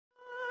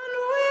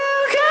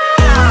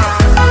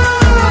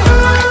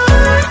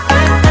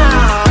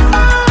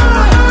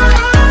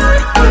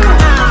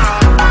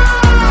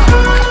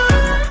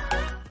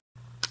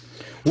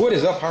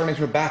Pyro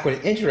Nation, we're back with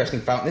an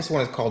interesting fountain. This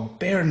one is called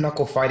Bare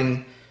Knuckle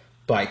Fighting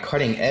by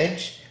Cutting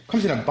Edge.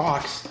 Comes in a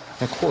box,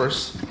 and of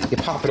course, you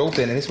pop it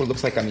open, and this is what it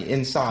looks like on the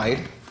inside.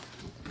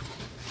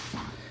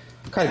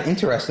 Kind of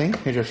interesting.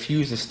 Here's your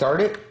fuse to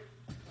start it.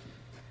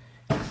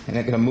 And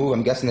it's going to move.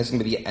 I'm guessing this is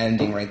going to be the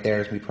ending right there.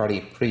 It's going to be probably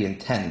pretty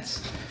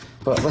intense.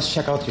 But let's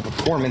check out the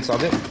performance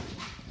of it.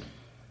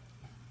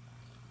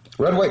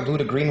 Red, white, blue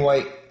to green,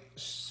 white,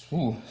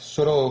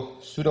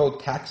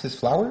 pseudo-taxus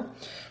flower.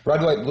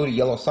 Red, white, blue to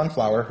yellow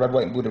sunflower. Red,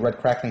 white, blue to red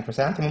crackling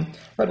chrysanthemum.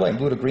 Red, white,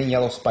 blue to green,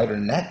 yellow spider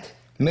net.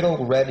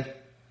 Middle, red,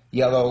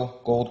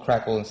 yellow, gold,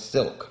 crackle, and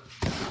silk.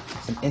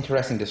 Some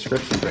interesting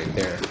descriptions right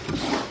there.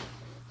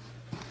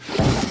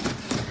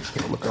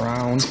 Take a look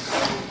around.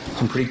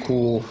 Some pretty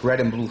cool red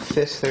and blue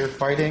fists there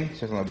fighting. It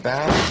says on the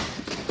back.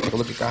 Take a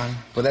look at that.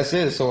 But that's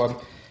it. So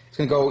it's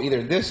going to go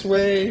either this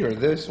way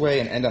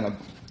and end on the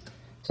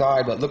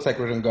side. But it looks like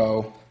we're going to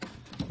go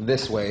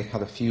this way, how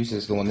the fuse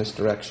is going this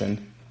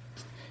direction,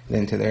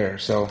 then to there.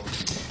 So,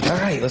 all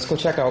right, let's go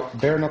check out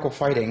Bare Knuckle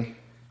Fighting,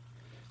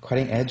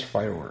 Cutting Edge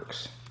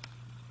Fireworks.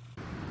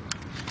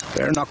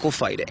 Bare Knuckle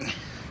Fighting.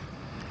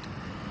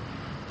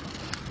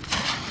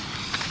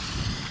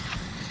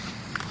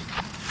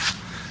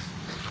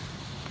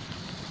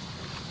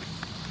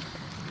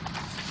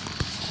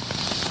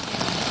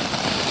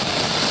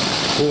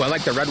 Ooh, I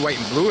like the red, white,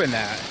 and blue in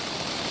that.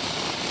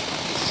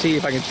 Let's see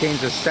if I can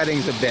change the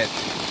settings a bit.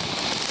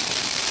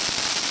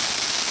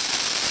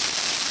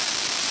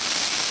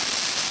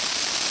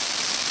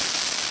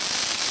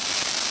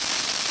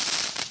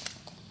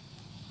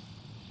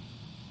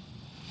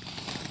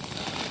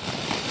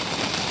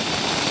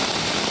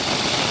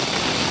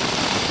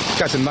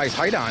 Got some nice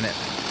height on it.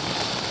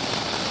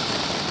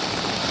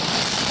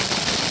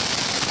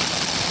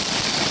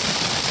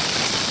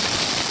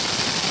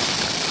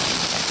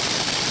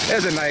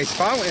 There's a nice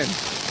fountain.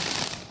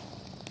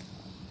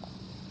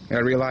 I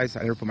realized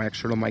I never put my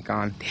external mic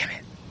on. Damn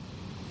it.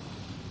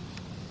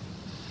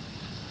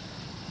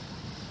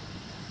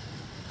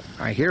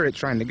 I hear it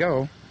trying to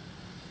go.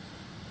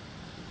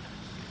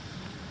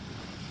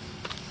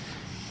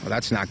 Well,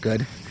 that's not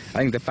good. I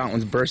think the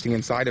fountain's bursting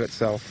inside of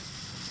itself.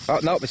 Oh,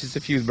 no, it's just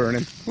a fuse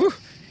burning. Woo,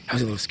 that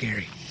was a little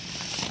scary.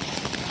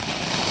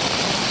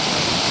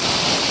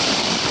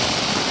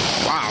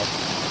 Wow.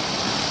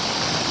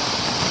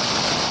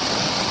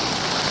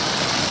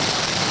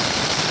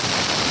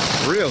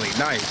 Really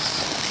nice.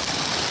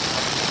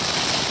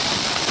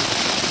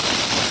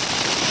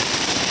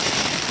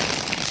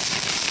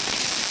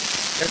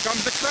 Here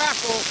comes the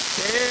crackle.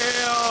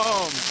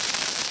 Damn.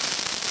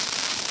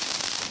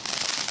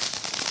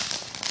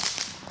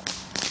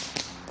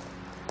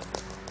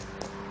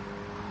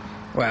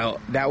 Well,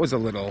 that was a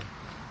little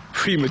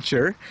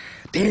premature.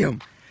 Damn.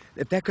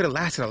 If that could have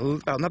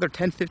lasted another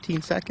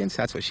 10-15 seconds,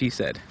 that's what she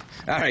said.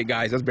 All right,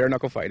 guys, that's bare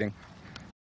knuckle fighting.